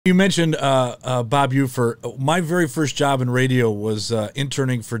You mentioned Bob Ufer. My very first job in radio was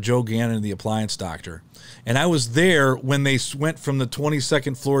interning for Joe Gannon, the Appliance Doctor. And I was there when they went from the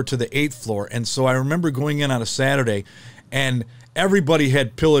 22nd floor to the 8th floor. And so I remember going in on a Saturday, and everybody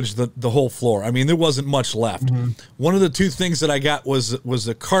had pillaged the whole floor. I mean, there wasn't much left. One of the two things that I got was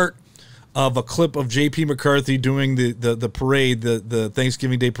a cart of a clip of J.P. McCarthy doing the parade, the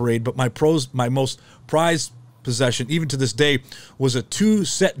Thanksgiving Day parade. But my most prized possession, even to this day, was a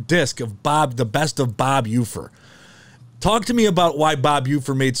 2-set disc of the best of Bob Ufer. Talk to me about why Bob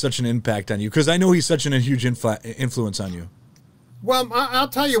Ufer made such an impact on you, because I know he's such a huge influence on you. Well, I'll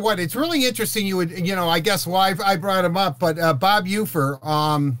tell you what, it's really interesting. I guess why I brought him up, but Bob Ufer,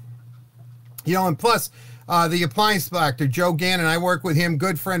 and plus the Appliance Doctor, Joe Gannon, I work with him,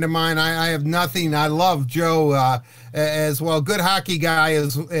 good friend of mine. I have nothing. I love Joe as well, good hockey guy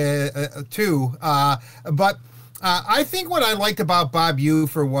too. But I think what I liked about Bob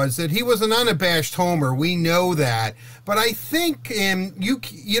Ufer was that he was an unabashed homer. We know that. But I think,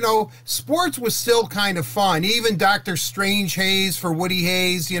 sports was still kind of fun. Even Dr. Strange Hayes for Woody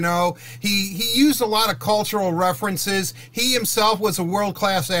Hayes, he used a lot of cultural references. He himself was a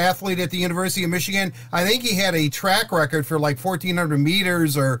world-class athlete at the University of Michigan. I think he had a track record for like 1,400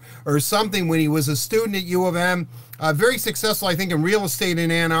 meters or something when he was a student at U of M. Very successful, I think, in real estate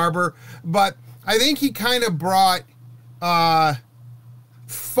in Ann Arbor. But I think he kind of brought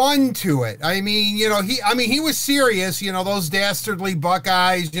fun to it. I mean, he was serious, those dastardly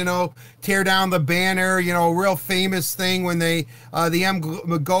Buckeyes, tear down the banner, real famous thing when the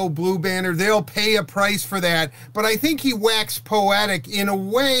Go Blue banner, they'll pay a price for that. But I think he waxed poetic in a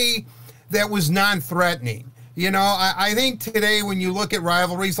way that was non-threatening. I think today when you look at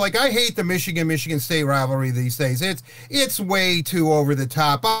rivalries, like I hate the Michigan State rivalry these days. It's way too over the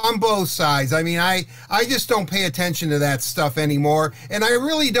top on both sides. I mean, I just don't pay attention to that stuff anymore. And I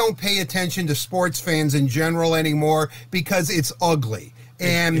really don't pay attention to sports fans in general anymore because it's ugly.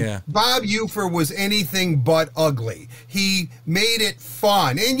 And Bob Ufer was anything but ugly. He made it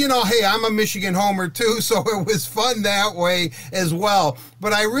fun. And, hey, I'm a Michigan homer too, so it was fun that way as well.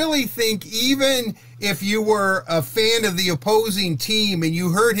 But I really think even if you were a fan of the opposing team and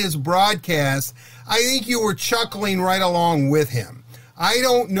you heard his broadcast, I think you were chuckling right along with him. I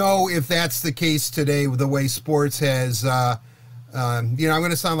don't know if that's the case today with the way sports has I'm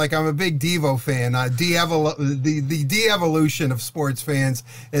going to sound like I'm a big Devo fan. The de-evolution of sports fans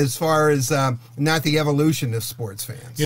as far as not the evolution of sports fans.